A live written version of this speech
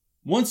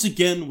Once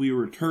again, we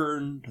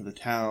return to the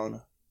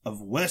town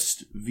of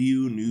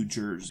Westview, New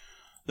Jersey.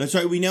 That's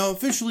right, we now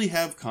officially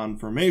have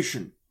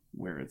confirmation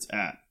where it's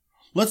at.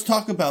 Let's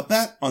talk about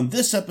that on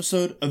this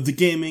episode of the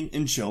Gaming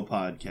and Chill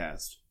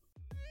Podcast.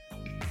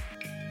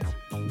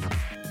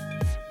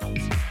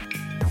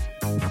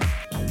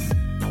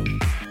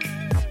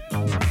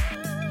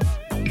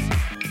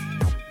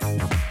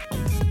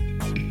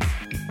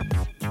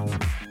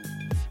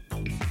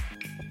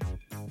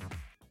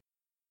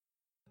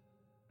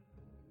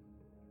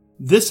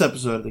 This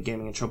episode of the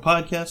Gaming and Chill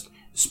Podcast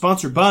is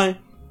sponsored by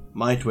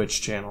my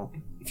Twitch channel.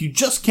 If you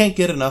just can't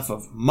get enough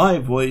of my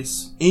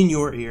voice in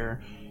your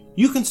ear,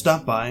 you can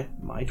stop by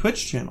my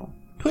Twitch channel,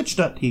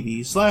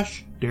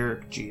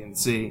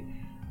 twitch.tv/DerekGNC.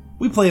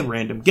 We play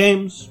random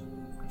games,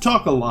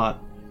 talk a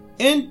lot,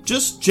 and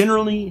just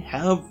generally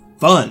have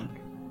fun.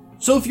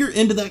 So if you're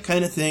into that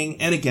kind of thing,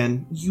 and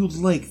again, you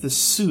like the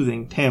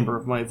soothing timbre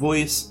of my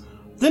voice,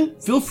 then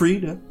feel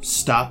free to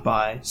stop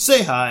by,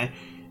 say hi,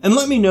 and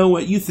let me know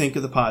what you think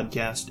of the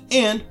podcast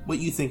and what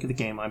you think of the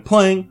game I'm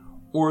playing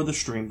or the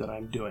stream that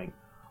I'm doing.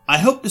 I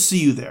hope to see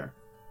you there.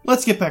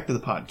 Let's get back to the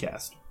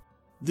podcast.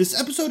 This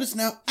episode is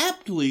now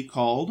aptly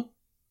called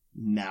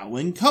Now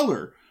in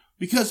Color,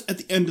 because at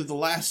the end of the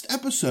last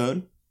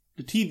episode,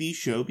 the TV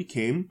show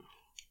became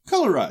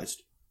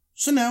colorized.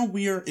 So now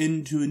we are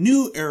into a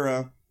new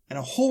era and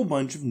a whole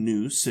bunch of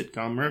new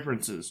sitcom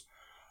references,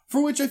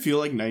 for which I feel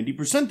like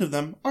 90% of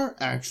them are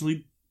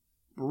actually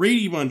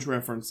Brady Bunch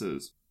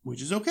references.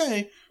 Which is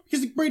okay,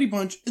 because the Brady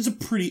Bunch is a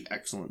pretty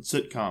excellent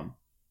sitcom.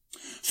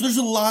 So there's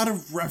a lot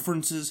of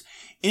references,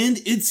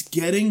 and it's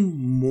getting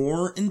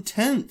more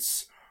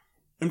intense.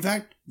 In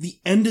fact,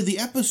 the end of the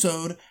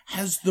episode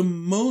has the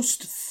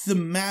most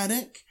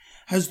thematic,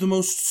 has the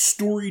most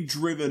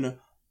story-driven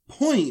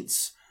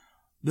points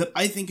that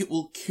I think it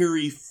will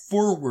carry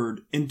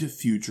forward into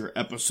future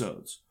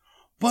episodes.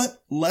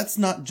 But let's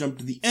not jump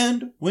to the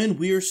end when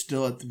we are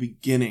still at the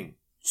beginning.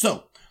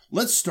 So,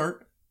 let's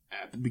start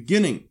at the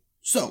beginning.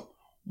 So,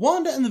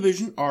 Wanda and the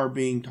Vision are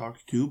being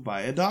talked to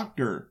by a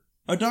doctor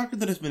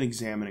that has been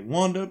examining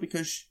Wanda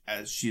because,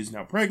 as she is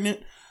now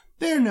pregnant,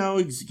 they're now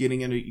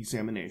getting an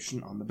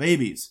examination on the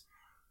babies.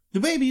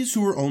 The babies,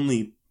 who are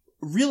only,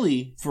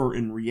 really,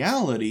 in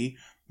reality,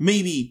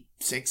 maybe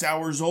 6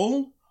 hours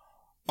old,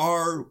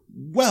 are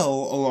well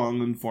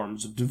along in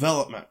forms of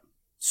development.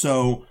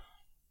 So,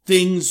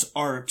 things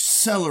are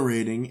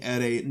accelerating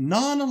at a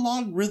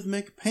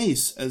non-logarithmic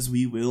pace, as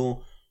we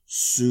will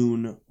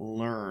soon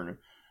learn.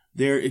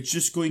 It's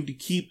just going to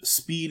keep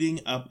speeding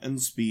up,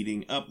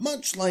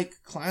 much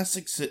like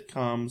classic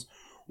sitcoms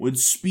would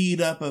speed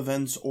up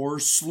events or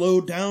slow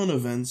down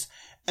events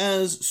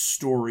as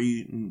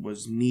story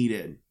was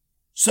needed.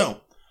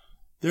 So,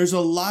 there's a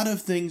lot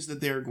of things that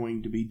they're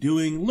going to be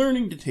doing,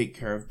 learning to take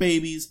care of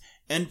babies,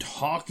 and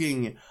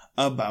talking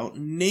about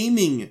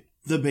naming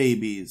the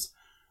babies.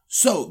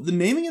 So, the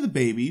naming of the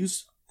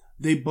babies,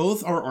 they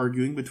both are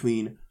arguing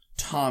between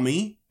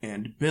Tommy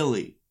and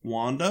Billy.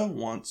 Wanda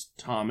wants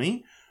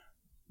Tommy.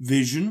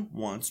 Vision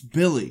wants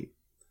Billy.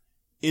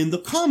 In the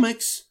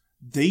comics,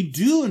 they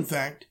do in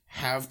fact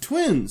have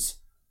twins.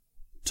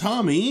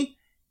 Tommy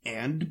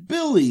and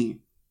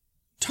Billy.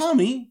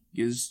 Tommy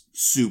is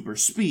super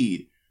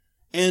speed,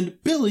 and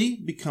Billy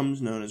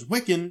becomes known as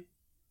Wiccan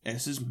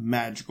as his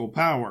magical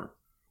power.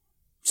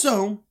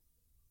 So,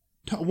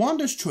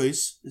 Wanda's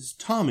choice is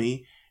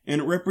Tommy, and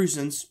it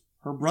represents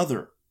her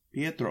brother,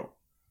 Pietro,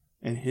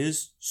 and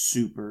his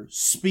super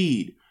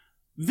speed.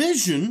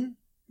 Vision,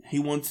 he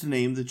wants to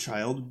name the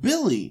child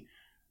Billy,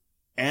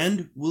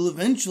 and will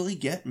eventually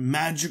get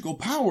magical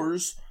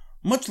powers,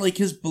 much like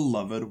his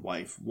beloved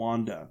wife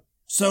Wanda.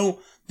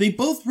 So, they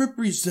both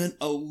represent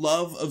a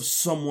love of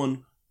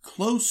someone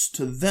close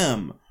to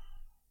them.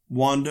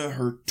 Wanda,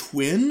 her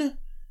twin,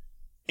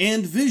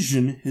 and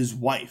Vision, his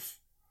wife.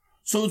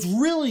 So it's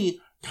really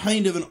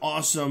kind of an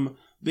awesome,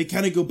 they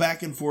kind of go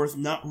back and forth,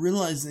 not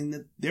realizing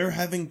that they're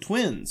having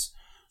twins.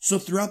 So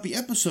throughout the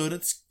episode,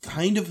 it's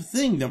kind of a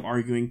thing, them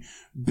arguing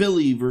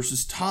Billy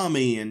versus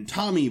Tommy and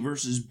Tommy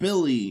versus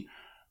Billy.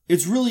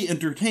 It's really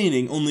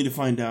entertaining, only to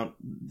find out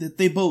that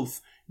they both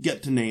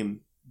get to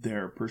name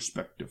their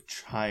prospective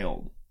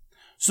child.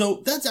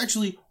 So that's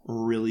actually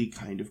really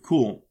kind of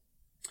cool.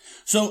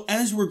 So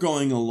as we're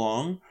going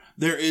along,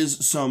 there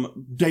is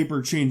some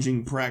diaper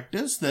changing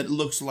practice that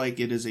looks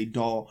like it is a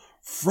doll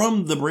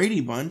from the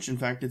Brady Bunch. In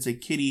fact, it's a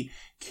kitty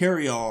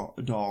carry-all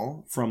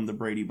doll from the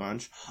Brady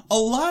Bunch. A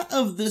lot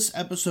of this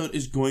episode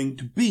is going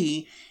to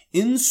be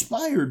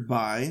inspired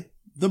by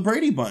the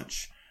Brady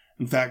Bunch.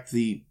 In fact,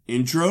 the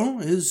intro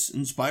is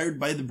inspired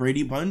by the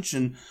Brady Bunch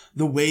and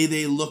the way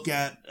they look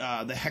at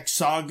the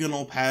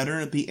hexagonal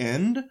pattern at the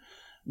end,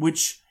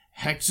 which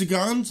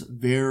hexagons,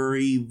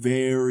 very,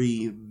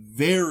 very,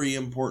 very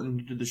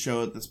important to the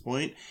show at this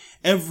point.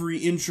 Every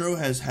intro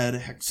has had a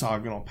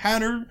hexagonal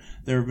pattern.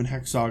 There have been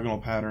hexagonal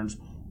patterns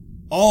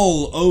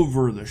all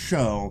over the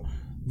show.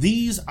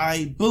 These,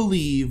 I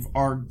believe,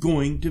 are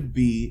going to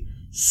be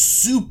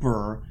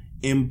super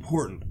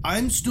important.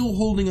 I'm still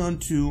holding on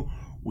to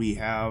we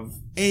have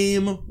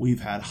AIM,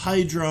 we've had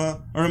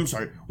Hydra,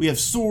 we have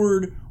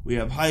Sword, we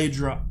have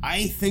Hydra.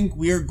 I think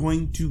we are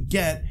going to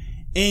get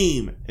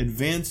AIM,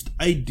 Advanced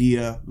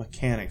Idea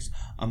Mechanics.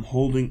 I'm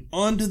holding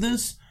on to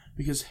this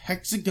because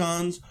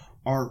hexagons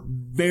are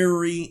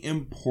very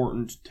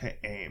important to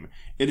AIM.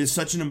 It is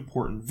such an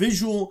important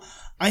visual.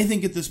 I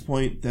think at this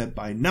point that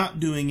by not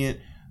doing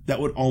it, that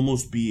would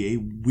almost be a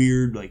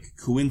weird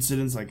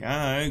coincidence,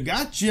 I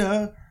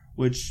gotcha,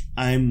 which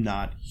I'm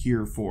not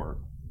here for.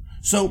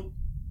 So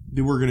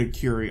we're going to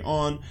carry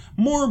on.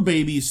 More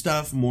baby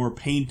stuff, more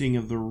painting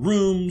of the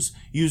rooms,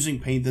 using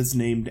paint that's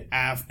named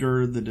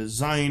after the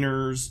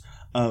designers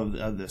of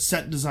the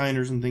set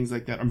designers and things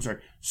like that.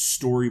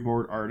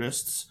 Storyboard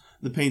artists.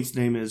 The paint's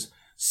name is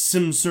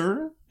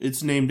Simser.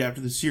 It's named after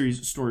the series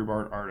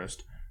storyboard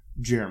artist,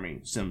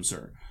 Jeremy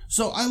Simser.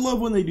 So I love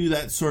when they do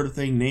that sort of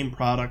thing, name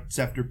products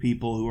after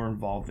people who are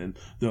involved in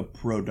the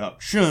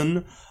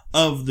production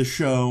of the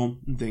show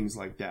and things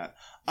like that.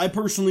 I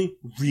personally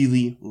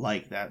really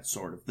like that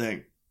sort of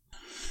thing.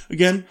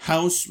 Again,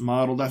 house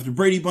modeled after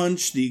Brady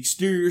Bunch. The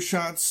exterior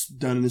shots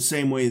done in the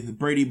same way the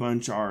Brady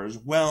Bunch are as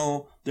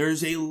well.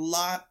 There's a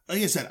lot,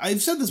 like I said,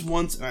 I've said this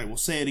once and I will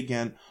say it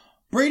again.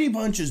 Brady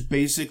Bunch is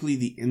basically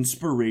the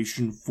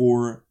inspiration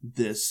for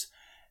this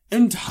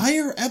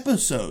entire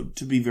episode,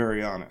 to be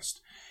very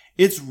honest.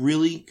 It's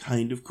really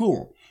kind of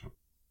cool.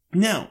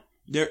 Now,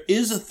 there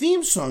is a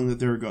theme song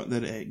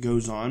that it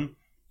goes on.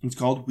 It's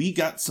called We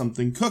Got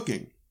Something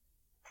Cooking.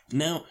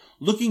 Now,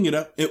 looking it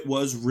up, it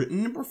was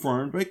written and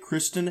performed by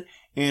Kristen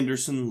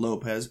Anderson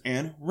Lopez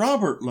and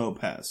Robert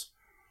Lopez.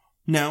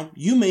 Now,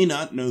 you may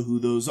not know who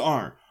those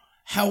are.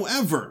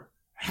 However,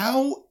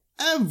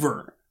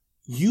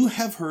 you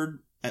have heard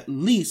at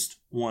least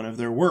one of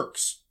their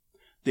works.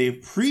 They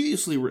have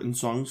previously written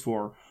songs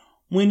for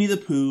Winnie the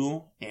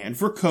Pooh and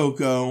for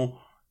Coco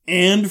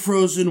and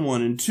Frozen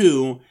 1 and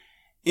 2,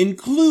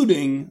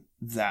 including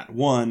that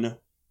one,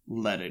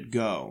 Let It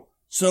Go.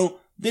 So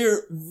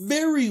they're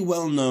very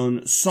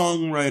well-known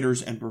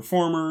songwriters and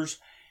performers,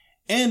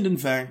 and in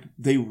fact,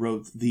 they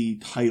wrote the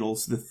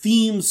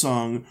theme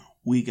song,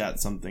 We Got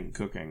Something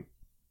Cooking.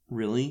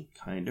 Really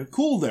kind of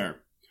cool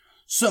there.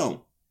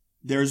 So,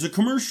 there's a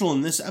commercial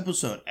in this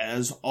episode,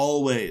 as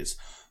always.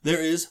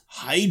 There is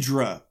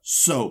Hydra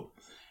soap.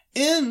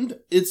 And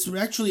it's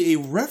actually a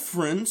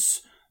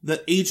reference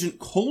that Agent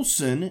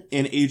Coulson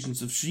in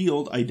Agents of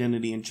S.H.I.E.L.D.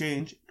 Identity and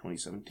Change,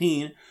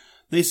 2017,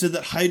 they said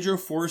that Hydra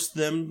forced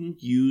them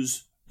to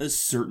use a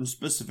certain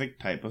specific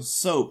type of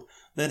soap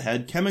that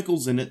had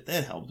chemicals in it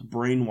that helped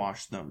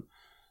brainwash them.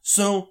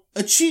 So,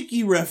 a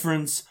cheeky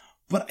reference,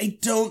 but I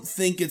don't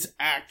think it's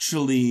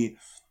actually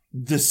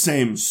the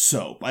same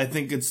soap. I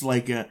think it's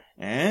like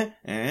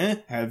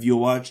have you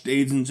watched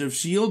Agents of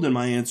S.H.I.E.L.D.? And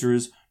my answer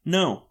is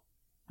no.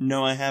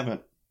 No, I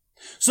haven't.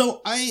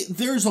 So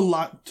there's a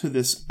lot to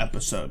this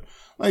episode.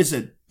 Like I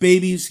said,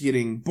 babies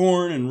getting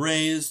born and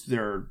raised.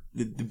 The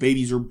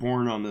babies are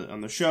born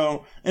on the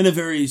show in a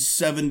very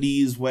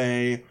 70s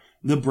way.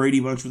 The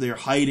Brady Bunch, where they're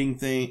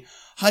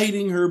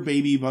hiding her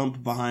baby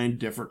bump behind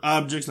different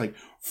objects like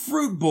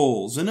fruit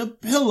bowls and a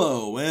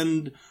pillow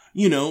and,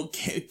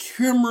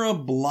 camera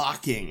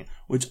blocking,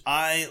 which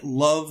I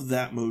love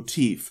that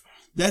motif.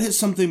 That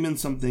has been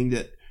something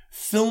that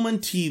film and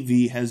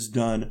TV has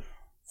done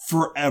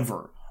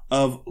forever.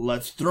 Of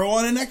let's throw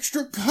on an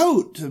extra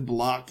coat to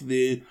block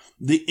the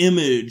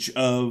image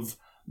of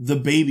the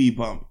baby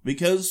bump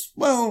because,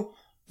 well,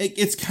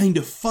 it's kind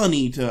of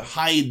funny to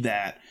hide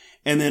that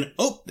and then,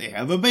 they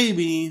have a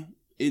baby.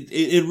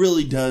 It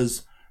really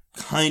does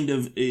kind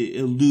of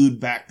allude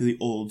back to the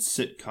old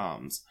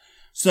sitcoms.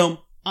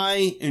 So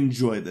I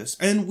enjoy this,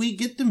 and we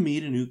get to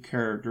meet a new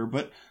character,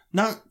 but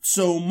not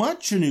so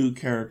much a new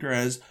character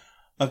as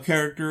a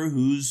character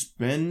who's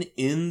been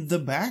in the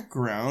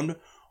background.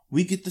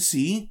 We get to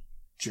see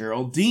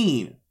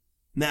Geraldine.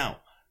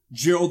 Now,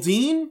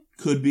 Geraldine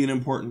could be an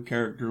important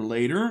character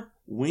later.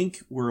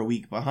 Wink, we're a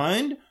week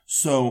behind.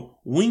 So,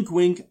 wink,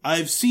 wink.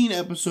 I've seen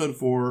episode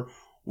 4.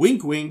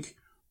 Wink, wink.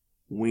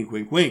 Wink,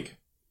 wink, wink.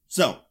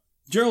 So,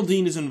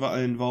 Geraldine is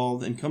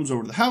involved and comes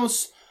over to the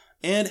house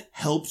and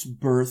helps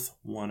birth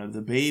one of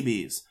the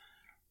babies.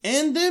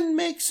 And then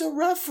makes a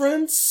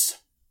reference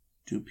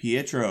to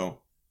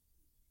Pietro.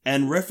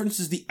 And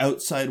references the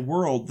outside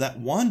world that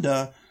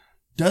Wanda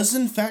does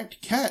in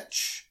fact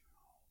catch.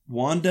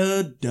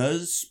 Wanda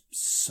does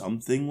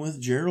something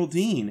with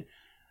Geraldine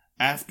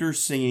after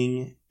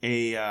singing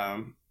a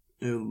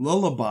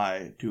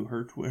lullaby to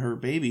her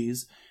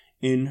babies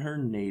in her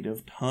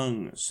native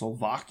tongue,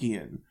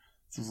 Slovakian.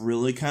 It's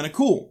really kind of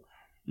cool.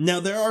 Now,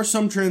 there are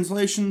some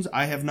translations.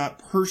 I have not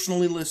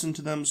personally listened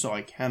to them, so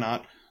I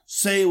cannot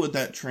say what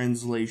that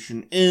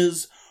translation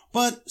is,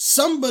 but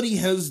somebody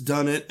has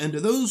done it, and to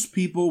those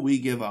people we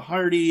give a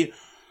hearty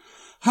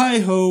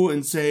hi-ho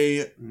and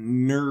say,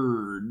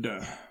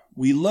 nerd.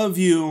 We love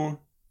you,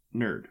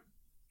 nerd.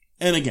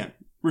 And again,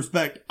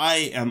 respect, I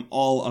am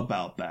all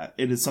about that.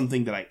 It is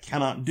something that I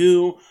cannot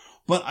do,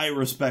 but I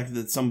respect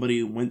that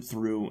somebody went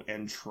through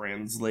and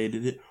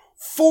translated it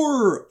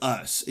for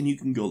us, and you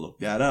can go look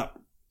that up.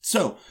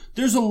 So,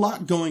 there's a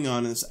lot going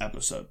on in this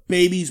episode.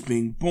 Babies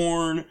being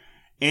born,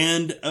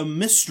 and a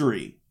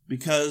mystery,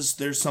 because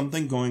there's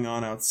something going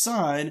on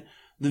outside.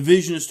 The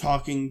Vision is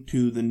talking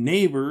to the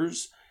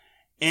neighbors,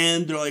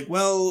 and they're like,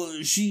 well,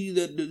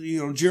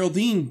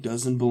 Geraldine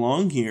doesn't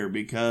belong here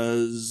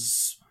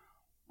because,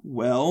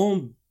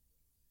 well,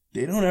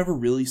 they don't ever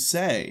really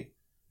say.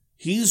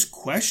 He's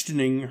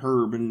questioning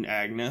Herb and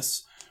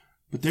Agnes,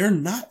 but they're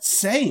not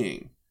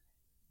saying,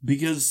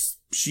 because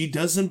she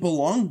doesn't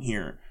belong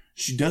here.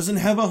 She doesn't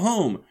have a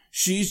home.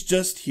 She's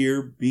just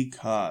here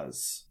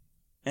because.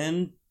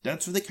 And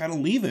that's where they kind of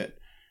leave it.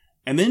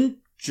 And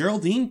then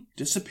Geraldine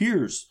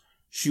disappears.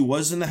 She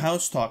was in the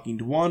house talking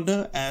to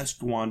Wanda,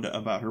 asked Wanda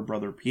about her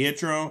brother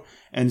Pietro,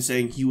 and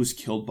saying he was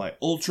killed by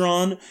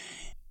Ultron.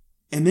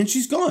 And then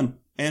she's gone.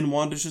 And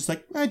Wanda's just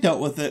like, I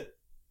dealt with it.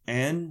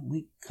 And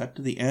we cut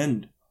to the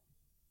end.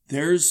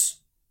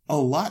 There's a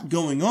lot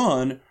going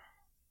on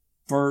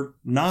for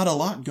not a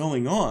lot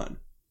going on.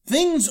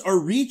 Things are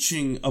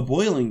reaching a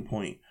boiling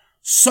point.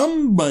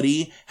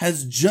 Somebody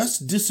has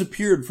just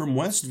disappeared from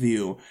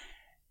Westview,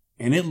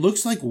 and it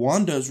looks like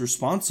Wanda is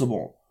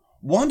responsible.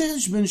 Wanda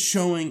has been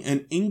showing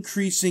an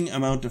increasing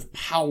amount of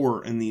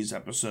power in these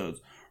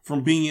episodes,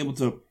 from being able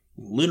to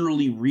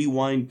literally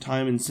rewind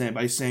time and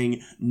by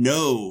saying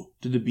no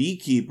to the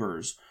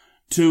beekeepers,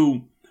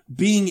 to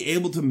being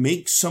able to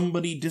make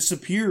somebody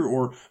disappear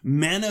or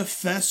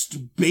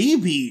manifest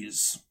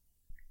babies.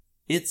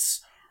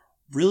 It's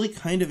really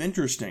kind of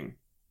interesting.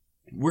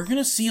 We're going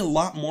to see a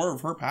lot more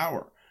of her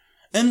power.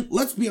 And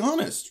let's be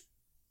honest,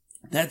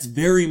 that's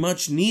very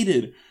much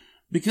needed,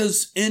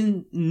 because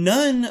in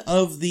none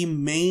of the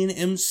main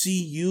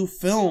MCU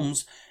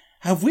films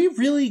have we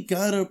really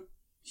got a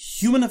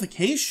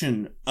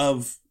humanification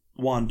of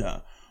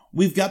Wanda.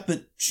 We've got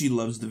that she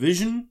loves the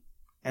Vision,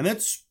 and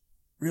that's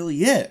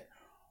really it.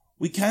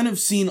 We kind of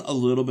seen a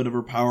little bit of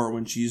her power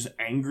when she's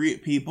angry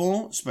at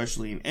people,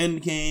 especially in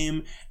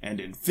Endgame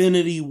and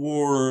Infinity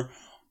War.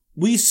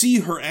 We see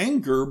her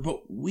anger,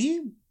 but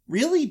we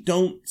really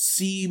don't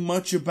see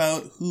much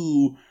about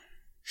who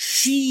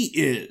she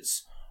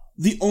is.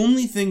 The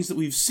only things that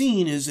we've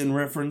seen is in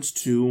reference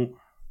to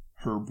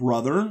her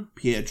brother,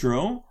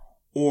 Pietro,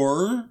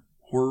 or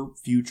her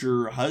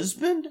future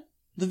husband,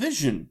 the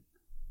Vision.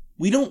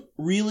 We don't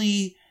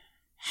really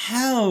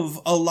have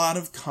a lot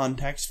of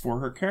context for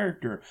her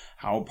character,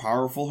 how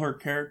powerful her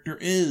character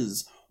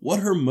is,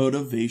 what her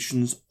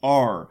motivations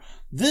are.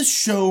 This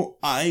show,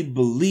 I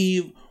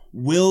believe,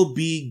 will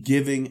be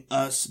giving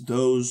us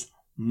those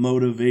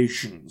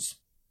motivations.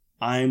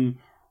 I'm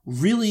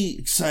really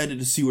excited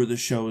to see where the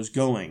show is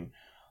going.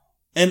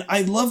 And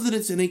I love that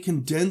it's in a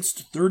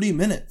condensed 30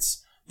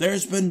 minutes.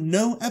 There's been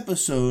no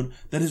episode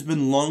that has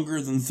been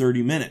longer than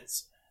 30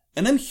 minutes.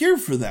 And I'm here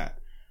for that,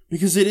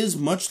 because it is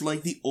much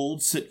like the old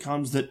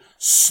sitcoms that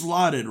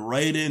slotted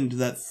right into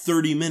that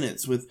 30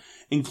 minutes with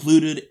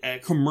included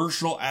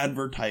commercial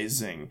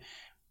advertising.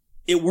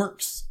 It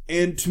works.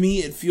 And to me,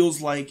 it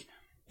feels like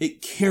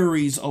it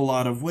carries a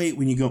lot of weight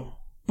when you go,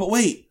 but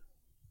wait,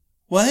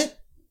 what?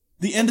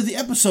 The end of the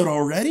episode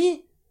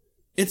already?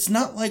 It's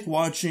not like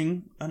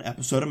watching an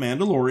episode of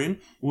Mandalorian,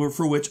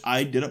 for which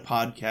I did a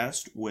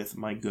podcast with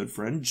my good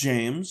friend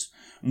James,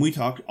 and we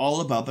talked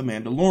all about the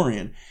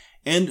Mandalorian.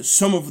 And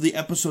some of the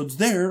episodes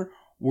there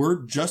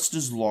were just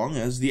as long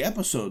as the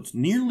episodes,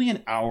 nearly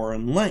an hour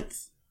in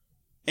length.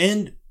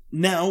 And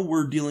now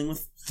we're dealing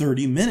with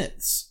 30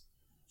 minutes.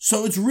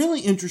 So it's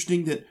really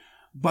interesting that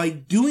by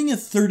doing it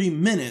 30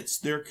 minutes,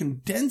 they're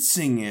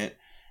condensing it,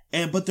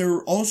 but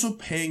they're also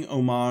paying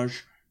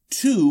homage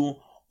to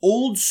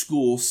old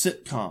school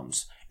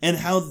sitcoms and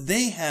how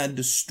they had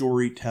to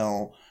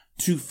storytell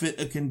to fit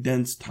a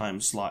condensed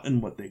time slot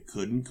and what they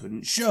could and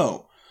couldn't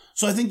show.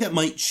 So I think that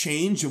might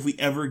change if we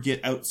ever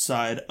get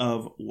outside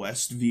of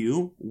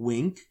Westview,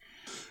 wink.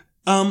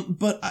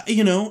 But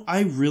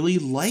I really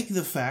like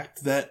the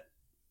fact that,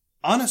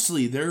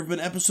 honestly, there have been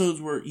episodes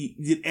where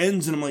it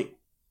ends and I'm like,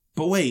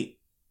 but wait,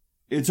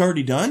 it's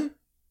already done?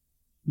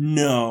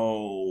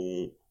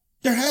 No.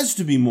 There has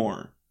to be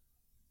more.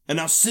 And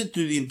I'll sit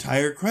through the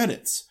entire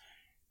credits,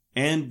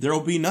 and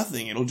there'll be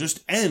nothing. It'll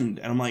just end.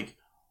 And I'm like,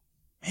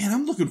 man,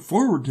 I'm looking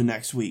forward to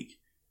next week.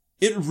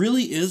 It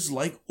really is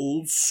like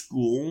old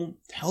school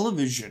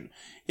television.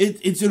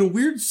 It's in a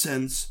weird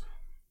sense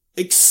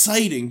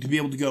exciting to be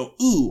able to go,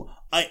 ooh,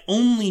 I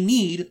only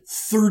need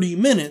 30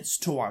 minutes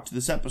to watch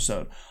this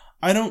episode.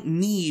 I don't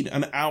need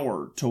an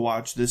hour to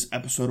watch this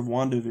episode of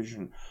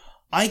WandaVision.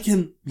 I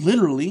can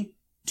literally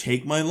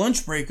take my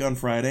lunch break on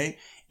Friday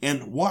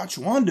and watch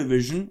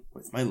WandaVision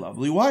with my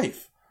lovely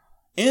wife.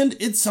 And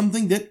it's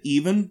something that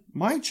even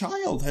my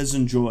child has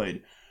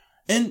enjoyed.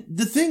 And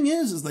the thing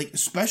is like,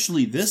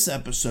 especially this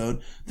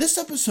episode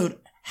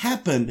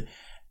happened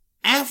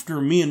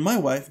after me and my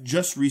wife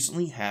just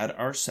recently had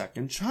our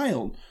second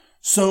child.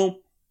 So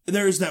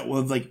there's that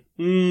one like,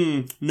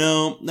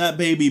 no, that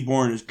baby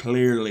born is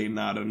clearly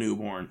not a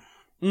newborn.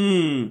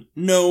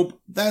 Nope,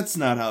 that's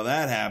not how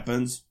that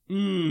happens.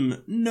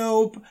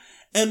 Nope.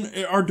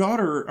 And our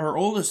daughter, our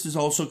oldest, is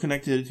also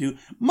connected to,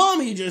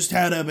 Mommy just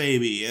had a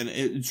baby, and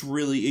it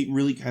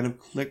really kind of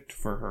clicked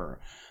for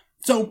her.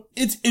 So,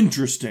 it's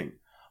interesting.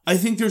 I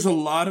think there's a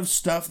lot of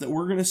stuff that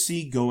we're going to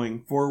see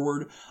going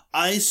forward.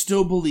 I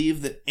still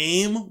believe that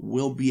AIM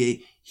will be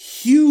a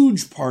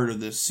huge part of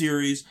this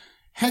series.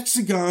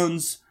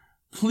 Hexagons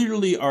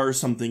clearly are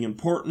something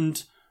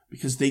important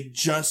because they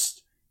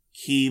just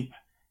keep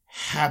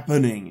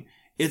happening.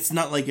 It's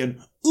not like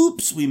an,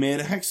 oops, we made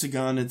a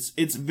hexagon.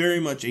 It's very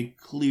much a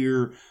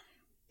clear,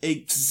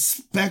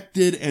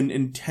 expected and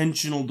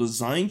intentional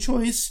design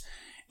choice.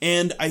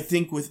 And I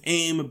think with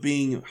AIM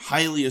being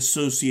highly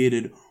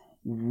associated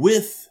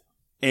with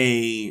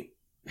a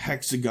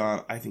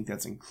hexagon, I think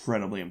that's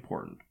incredibly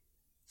important.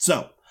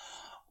 So,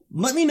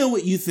 let me know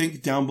what you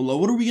think down below.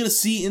 What are we going to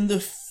see in the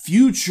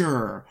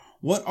future?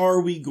 What are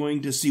we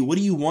going to see? What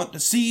do you want to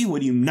see?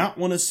 What do you not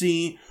want to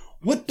see?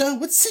 What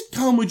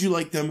sitcom would you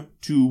like them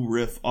to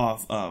riff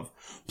off of?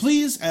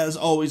 Please, as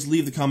always,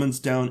 leave the comments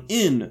down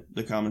in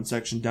the comment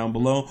section down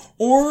below,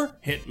 or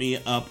hit me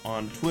up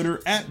on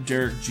Twitter at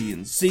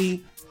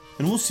DerekGNC,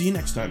 and we'll see you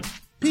next time.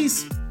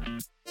 Peace!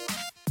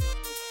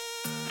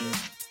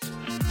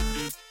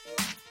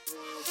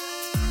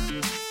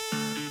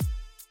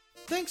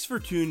 Thanks for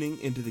tuning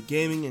into the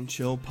Gaming and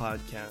Chill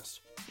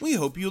podcast. We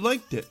hope you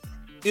liked it.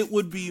 It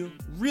would be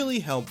really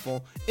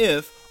helpful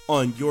if,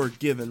 on your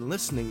given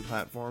listening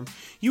platform,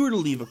 you were to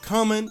leave a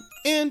comment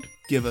and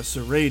give us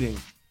a rating.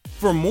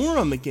 For more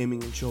on the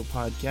Gaming and Chill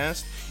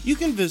podcast, you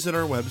can visit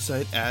our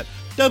website at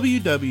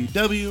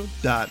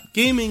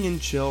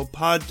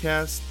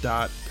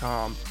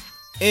www.gamingandchillpodcast.com.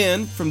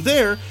 And from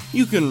there,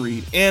 you can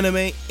read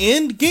anime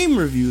and game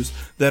reviews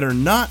that are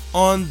not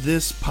on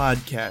this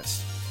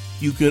podcast.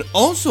 You can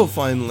also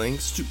find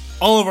links to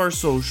all of our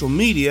social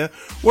media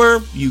where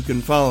you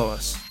can follow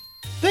us.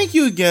 Thank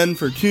you again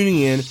for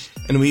tuning in,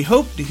 and we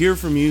hope to hear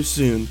from you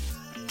soon.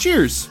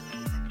 Cheers!